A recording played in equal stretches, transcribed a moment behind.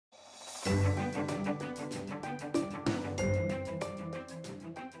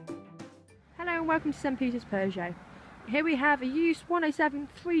welcome to St Peter's Peugeot. Here we have a used 107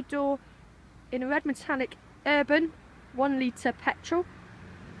 3-door in a red metallic urban 1 litre petrol.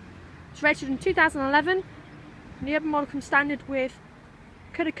 It's registered in 2011 and the urban model comes standard with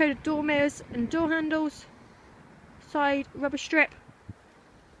colour coded door mirrors and door handles, side rubber strip,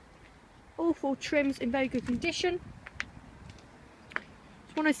 all 4 trims in very good condition.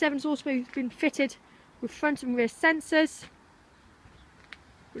 This 107 has also been fitted with front and rear sensors.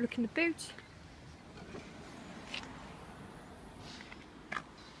 We'll look in the boot.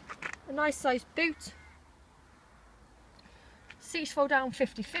 A nice sized boot. Seats fold down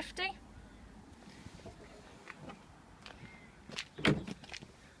 50-50.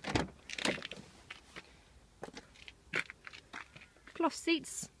 Cloth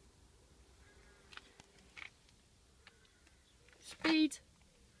seats. Speed.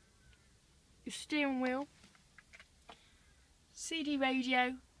 Your steering wheel. CD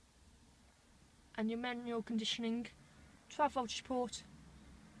radio. And your manual conditioning. 12 voltage port.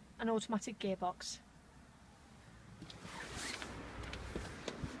 An automatic gearbox.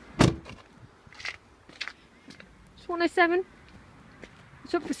 It's 107.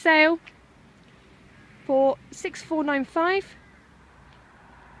 It's up for sale for $6,495.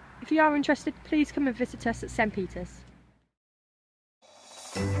 If you are interested, please come and visit us at St Peter's.